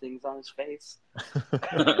has those things on his face?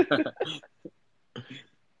 it's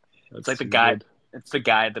That's like the too guy. good. It's the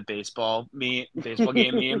guy at the baseball game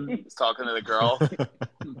meme. He's talking to the girl,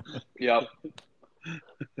 Yep.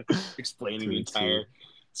 explaining the Too entire too.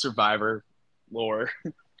 Survivor lore.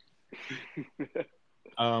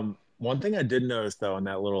 One thing I did notice though in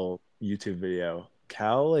that little YouTube video,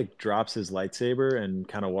 Cal like drops his lightsaber and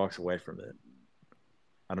kind of walks away from it.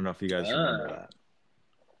 I don't know if you guys remember Ah, that.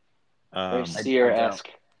 Very I don't. Seer-esque.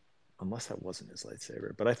 Unless that wasn't his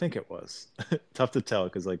lightsaber, but I think it was. Tough to tell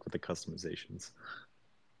because like with the customizations.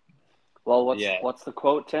 Well, Yeah. what's the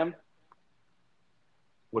quote, Tim?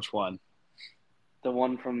 Which one? The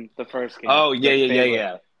one from the first game. Oh yeah, Your yeah, yeah, favorite.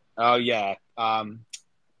 yeah. Oh yeah.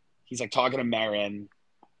 He's like talking to Marin,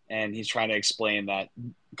 and he's trying to explain that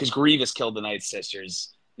because Grievous killed the Night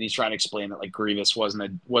Sisters, and he's trying to explain that like Grievous wasn't a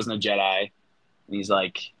Jedi, and he's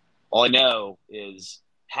like, all I know is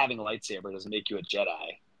having a lightsaber doesn't make you a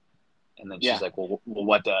Jedi. And then she's Yeah. like, well,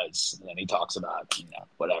 what does? And then he talks about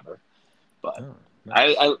whatever. But Oh, I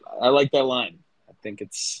nice. I, I like that line. I think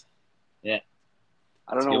yeah,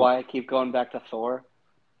 I don't it's a know good one. why I keep going back to Thor,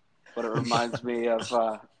 but it reminds me of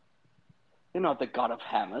the god of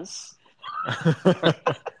hammers.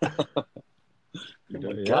 Oh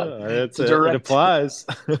my god, Yeah, it's a it direct. applies.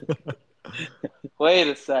 Wait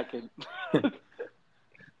a second.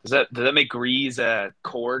 Does that make Grease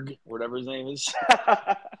Korg, whatever his name is?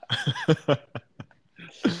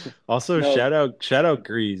 Also, No, shout out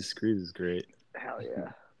Grease. Grease is great. hell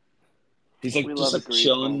yeah. He's We like just love a like Grease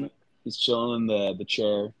chilling. moment. He's chilling in the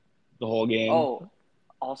chair the whole game. Oh,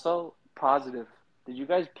 also positive. Did you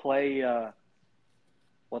guys play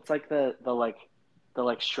what's like the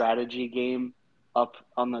like strategy game up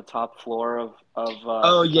on the top floor of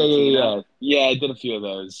Oh the yeah, yeah, cantina? yeah, yeah. I did a few of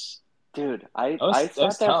those. Dude, I That I was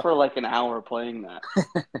sat there tough. for like an hour playing that.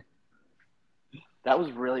 That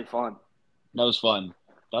was really fun. That was fun.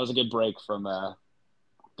 That was a good break from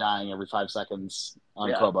dying every 5 seconds on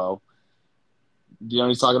Yeah. Kobo. Do you know what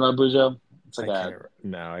he's talking about, Bujo? It's like I a. can't.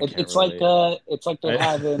 No, I It, can't it's like relate. it's like they I,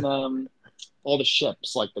 have in all the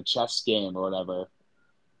ships, like the chess game or whatever.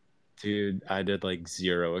 dude, I did like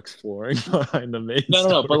zero exploring behind the main No, no,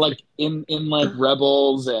 no. But story. like in like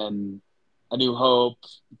Rebels and A New Hope,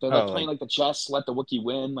 they're like Oh, playing like like the chess, let the Wookiee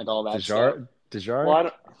win, like all that stuff. Well,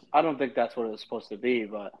 Dejar. I don't think that's what it was supposed to be,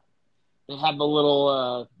 but They have the little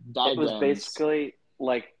it was diagrams. basically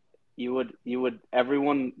like you would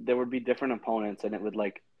everyone there would be different opponents, and it would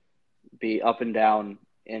like be up and down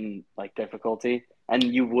in like difficulty, and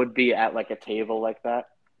you would be at like a table like that.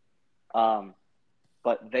 Um,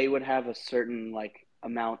 but they would have a certain like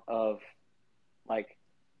amount of like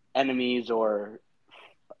enemies or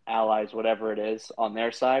allies, whatever it is, on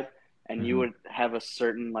their side, and you Mhm. would have a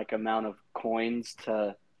certain like amount of coins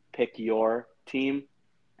to pick your team,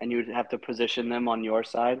 and you would have to position them on your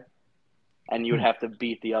side, and you would Hmm. have to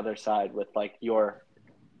beat the other side with like your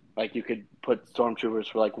like you could put stormtroopers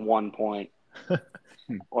for like 1 point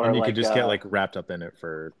or And you could like just get like wrapped up in it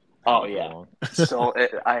for oh however yeah. long. So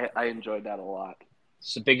I enjoyed that a lot.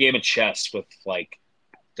 It's a big game of chess with like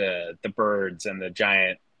the birds and the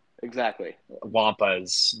giant Exactly.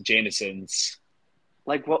 wampas, Jamesons.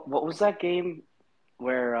 Like what was that game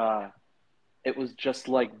where it was just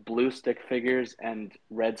like blue stick figures and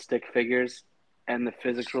red stick figures, and the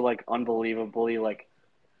physics were like unbelievably like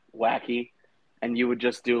wacky, and you would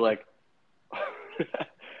just do like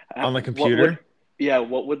On the what would computer? yeah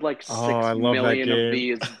what would like Oh, six I love that million of game.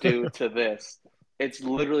 these do to this? It's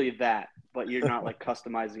literally that, but you're not like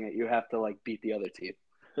customizing it. You have to like beat the other team.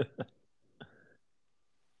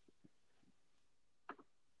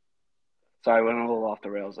 Sorry, I went a little off the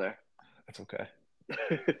rails there. That's okay.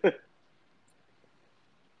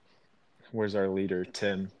 Where's our leader,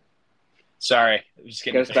 Tim? Sorry, I was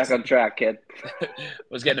Get getting us back on track, kid.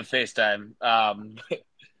 was getting a FaceTime.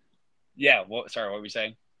 Yeah. Sorry, what were you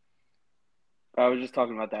saying? I was just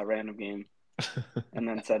talking about that random game, and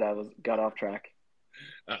then said I was got off track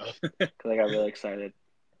Uh-oh. because I got really excited.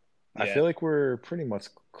 I Yeah. feel like we're pretty much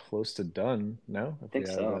close to done now. I If we think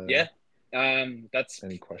have so. Yeah. That's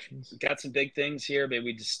any questions. got some big things here. Maybe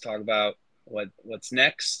we just talk about what's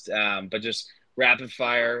next. But just rapid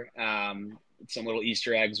fire. Some little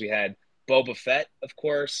Easter eggs. We had Boba Fett, of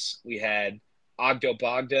course. We had Ogdo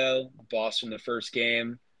Bogdo, boss from the first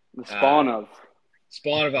game. The Uh, spawn of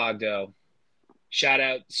Spawn of Ogdo. Shout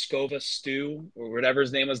out Scova Stew or whatever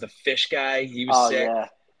his name was, the fish guy. He was oh sick. yeah,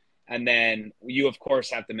 And then you, of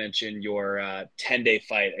course, have to mention your 10-day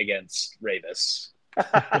fight against Ravis.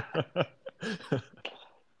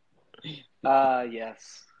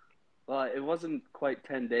 yes. Well, it wasn't quite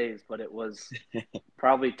 10 days, but it was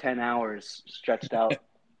probably 10 hours stretched out.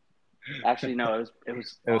 Actually, no, it was It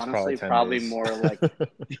was probably honestly 10 probably days.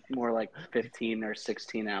 more like 15 or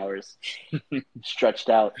 16 hours stretched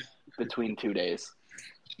out between 2 days.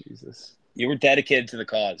 Jesus. You were dedicated to the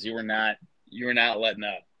cause. You were not. You were not letting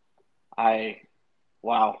up.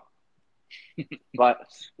 Wow. But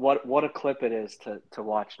what a clip it is to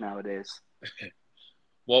watch nowadays.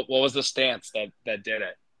 What was the stance that did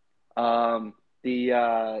it?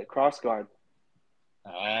 The cross guard,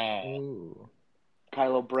 Ah, Ooh,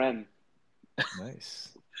 Kylo Bren. nice.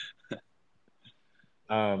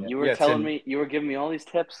 You were Yeah, telling Tim. me you were giving me all these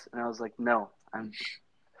tips, and I was like, no,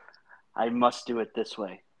 I must do it this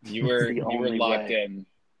way. you It's were the you were only locked way. in.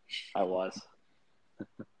 I was. So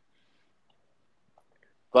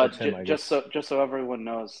But Tim, I just guess. so everyone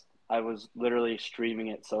knows, I was literally streaming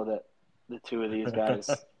it so that the two of these guys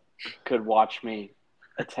could watch me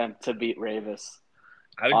attempt to beat Ravis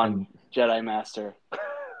I would on And Jedi Master.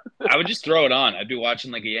 I would just throw it on. I'd be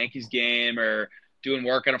watching like a Yankees game or doing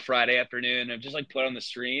work on a Friday afternoon. I'd just like put on the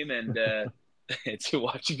stream and to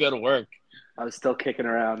watch you go to work. I was still kicking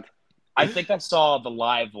around. I think I saw the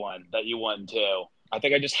live one that you won too. I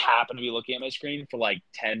think I just happened to be looking at my screen for like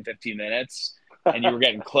 10, 15 minutes and you were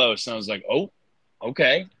getting close. And I was like, oh,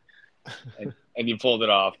 okay. And you pulled it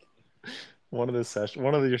off. one of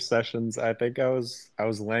your sessions, I think I was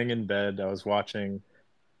laying in bed, I was watching.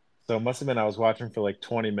 So it must have been I was watching for like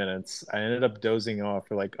 20 minutes. I ended up dozing off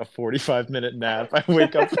for like a 45-minute nap. I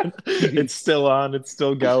wake up and it's still on, it's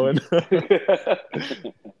still going.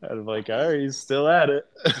 I'm like, all right, he's still at it.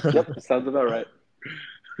 Yep, sounds about right.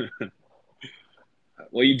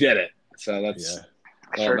 Well, you did it. So Yeah. that's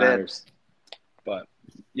all Sure that did. matters. But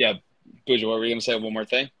yeah, Buja, what were you going to say? One more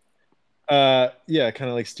thing? Yeah, kind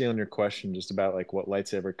of like stealing your question just about like what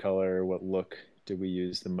lightsaber color, what look did we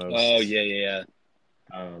use the Oh, most? yeah.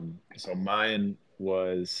 So mine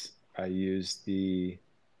was I used the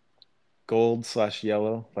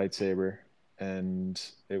gold/yellow lightsaber, and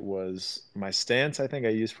it was my stance. I think I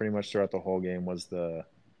used pretty much throughout the whole game was the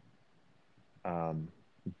um,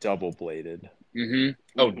 double bladed.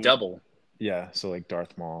 Mm-hmm. Oh, Mhm. double. Yeah, so like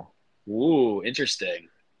Darth Maul. Ooh, interesting.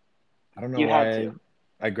 I don't know You had why to.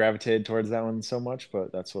 I gravitated towards that one so much,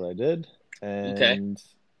 but that's what I did. Okay. And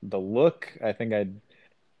the look, I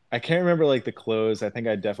can't remember like the clothes. I think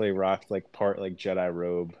I definitely rocked like part like Jedi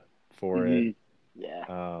robe for it. Mhm. Yeah.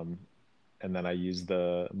 Um, and then I use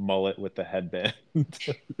the mullet with the headband.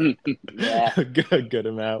 Yeah, a good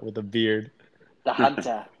amount with a beard. the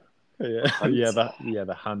hunter. Yeah, Hunter.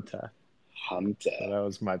 the hunter. So Hunter.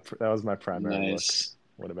 that was my primary look. Nice.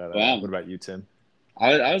 What Wow. about you, Tim?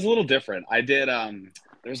 I was a little different. I did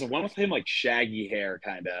there's a one with him like shaggy hair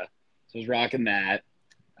kinda. So I was rocking that.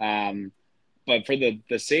 Um but for the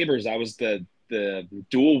sabers, I was the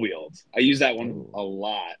dual wield. I use that one Oh. a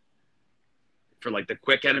lot for like the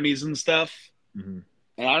quick enemies and stuff. Mhm.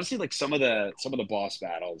 And honestly like some of the boss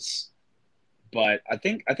battles. But I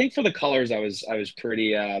think for the colors I was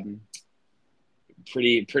pretty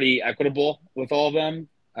equitable with all of them.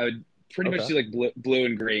 I would pretty much Okay. do like blue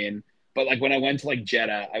and green, but like when I went to like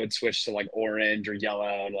Jeddah, I would switch to like orange or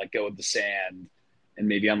yellow to like go with the sand, and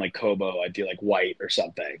maybe on like Kobo, I'd do like white or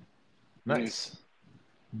something. Mm. Nice.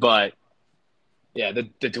 But yeah, the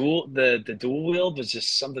dual wield was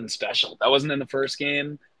just something special. That wasn't in the first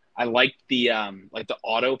game. I liked the like the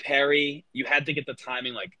auto parry. You had to get the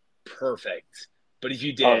timing like perfect, but if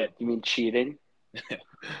you Oh, did, you mean cheating?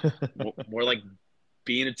 more like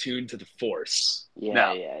being attuned to the force. Yeah,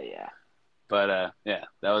 No, yeah, yeah. but yeah,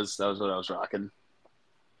 that was what I was rocking.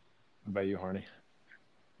 What about you, Harney?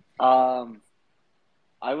 Um,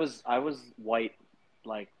 I was white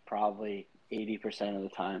like probably 80% of the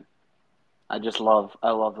time. I love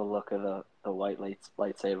the look of the white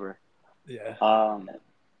lightsaber. Yeah. Um,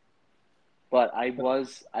 but I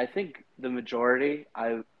think the majority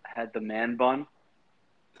I had the man bun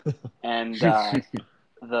and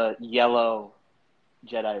the yellow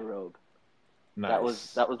Jedi robe.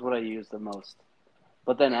 Nice. That was what I used the most.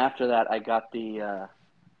 But then after that, I got the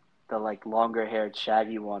like longer haired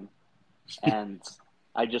shaggy one, and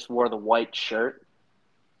I just wore the white shirt,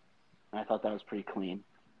 and I thought that was pretty clean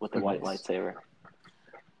with the white Nice. lightsaber.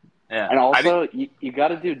 Yeah, And I think also, you got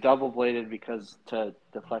to do double bladed because to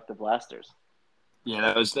deflect the blasters. yeah,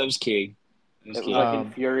 that was key. That was It was key. like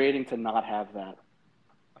infuriating to not have that.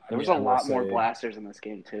 I There was mean, a lot more blasters in this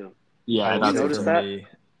game too. I Yeah, will Have you that's say the for noticed thing. that?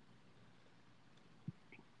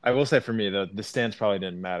 me, the stance probably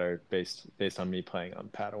didn't matter based on me playing on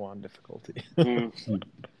Padawan difficulty. Mm.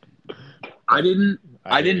 I But didn't I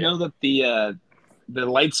I hear didn't you. know that the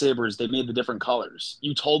lightsabers they made the different colors.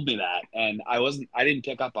 You told me that, and I didn't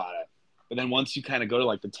pick up on it. But then once you kind of go to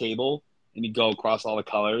like the table and you go across all the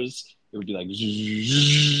colors, it would be like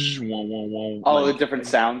Oh, the like different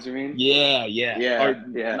sounds you mean? yeah, or Yeah,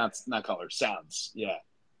 yeah. not colors, sounds. Yeah,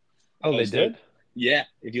 Oh, that they was that. did? Yeah,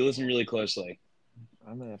 if you listen really closely,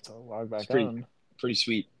 I'm gonna have to log it's back pretty on. pretty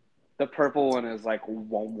sweet. The purple one is like whoa,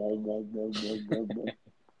 whoa, whoa, whoa, whoa, whoa,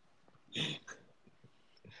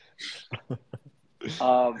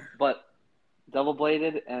 whoa. But double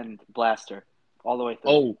bladed and blaster all the way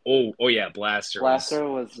through. Oh yeah, Blaster was Blaster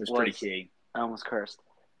was was pretty was key. I almost cursed.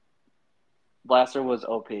 Blaster was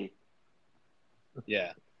OP.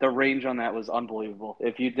 Yeah, The range on that was unbelievable.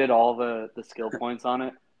 If you did all the skill points on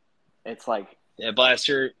it, it's like yeah,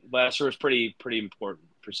 Blaster was pretty important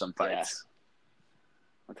for some yeah. fights.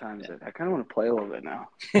 What time is Yeah. it? I kind of want to play a little bit now.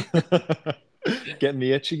 Getting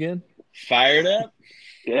the itch again? Fired up.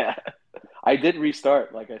 Yeah, I did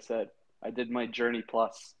restart. Like I said, I did my Journey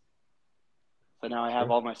Plus, so now I have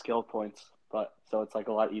Sure. all my skill points. But so it's like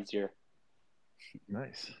a lot easier.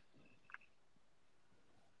 Nice.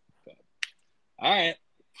 All right,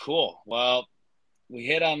 cool. Well, we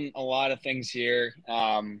hit on a lot of things here.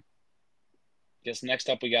 Guess next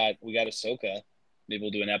up we got Ahsoka. Maybe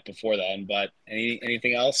we'll do an ep before then. But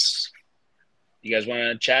anything else you guys want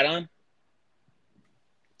to chat on?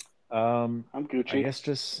 I'm I Gucci. guess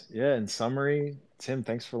just yeah, in summary, Tim,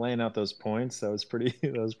 thanks for laying out those points. That was pretty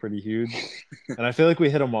that was pretty huge. And I feel like we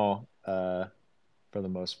hit them all for the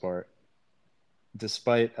most part.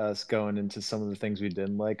 Despite us going into some of the things we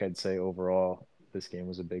didn't like, I'd say overall this game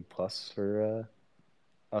was a big plus for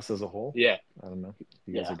us as a whole. Yeah, I don't know.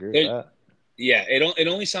 You guys Yeah, agree with there, that? yeah. It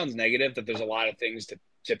only sounds negative that there's a lot of things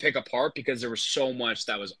to pick apart because there was so much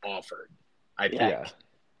that was offered. I yeah, Yeah. think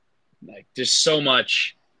like just so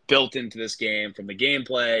much built into this game from the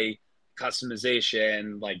gameplay,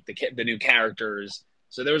 customization, like the new characters.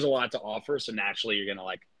 So there was a lot to offer. So naturally, you're gonna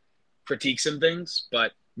like critique some things.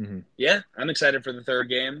 But Hmm. yeah, I'm excited for the third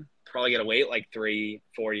game. Probably gonna wait like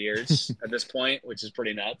 3-4 years at this point, which is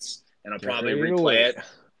pretty nuts. And I'll Get probably ready to replay wait. it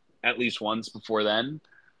at least once before then.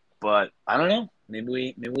 But I don't know.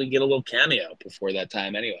 Maybe we get a little cameo before that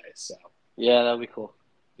time anyway. So yeah. That'd be cool.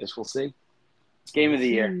 guess we'll see. Game We'll of the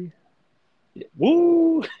year, see. Yeah.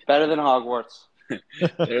 Woo! better than Hogwarts.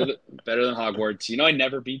 Better than Hogwarts. You know, I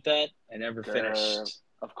never beat that. I never Grr. finished.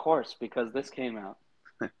 Of course, because this came out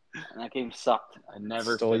and that game sucked. I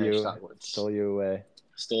never Stole finished you Hogwarts. stole you away.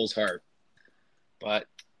 Stole his heart. But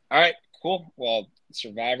all right, cool. Well,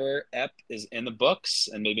 Survivor Ep is in the books,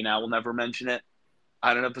 and maybe now we'll never mention it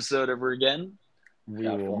on an episode ever again. We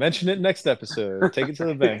will Doubtful. mention it next episode. Take it to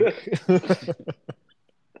the bank.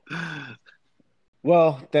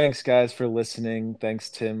 Well, thanks guys for listening. Thanks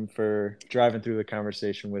Tim for driving through the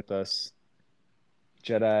conversation with us.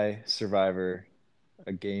 Jedi Survivor,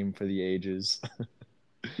 a game for the ages.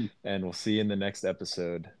 And we'll see you in the next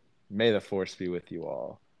episode. May the force be with you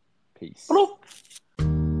all. Peace.